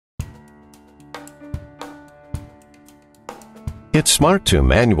It's smart to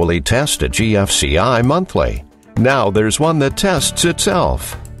manually test a GFCI monthly. Now there's one that tests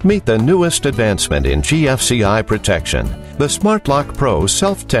itself. Meet the newest advancement in GFCI protection, the Smartlock Pro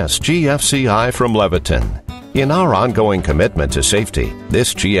Self-Test GFCI from Leviton. In our ongoing commitment to safety,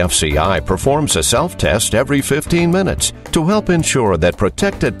 this GFCI performs a self-test every 15 minutes to help ensure that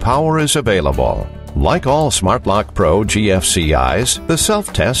protected power is available. Like all Smartlock Pro GFCIs, the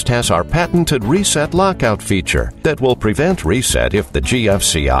self-test has our patented reset lockout feature that will prevent reset if the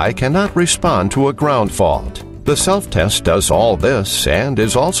GFCI cannot respond to a ground fault. The self-test does all this and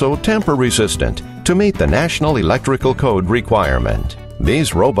is also tamper-resistant to meet the National Electrical Code requirement.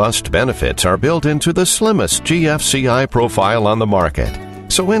 These robust benefits are built into the slimmest GFCI profile on the market,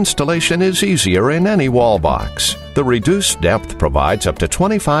 so installation is easier in any wall box. The reduced depth provides up to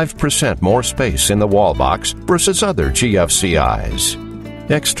 25% more space in the wall box versus other GFCIs.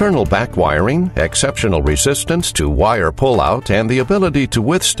 External back wiring, exceptional resistance to wire pullout, and the ability to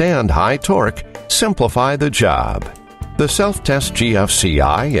withstand high torque simplify the job. The self-test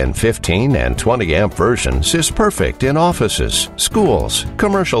GFCI in 15 and 20 amp versions is perfect in offices, schools,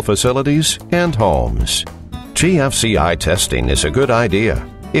 commercial facilities, and homes. GFCI testing is a good idea.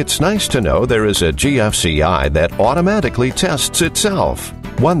 It's nice to know there is a GFCI that automatically tests itself,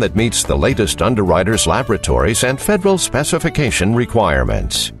 one that meets the latest underwriters' laboratories and federal specification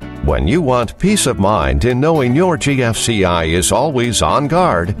requirements. When you want peace of mind in knowing your GFCI is always on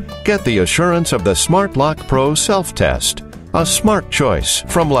guard, get the assurance of the Smartlock Pro Self-Test, a smart choice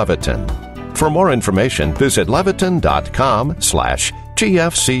from Leviton. For more information, visit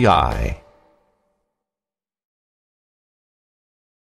leviton.com/GFCI.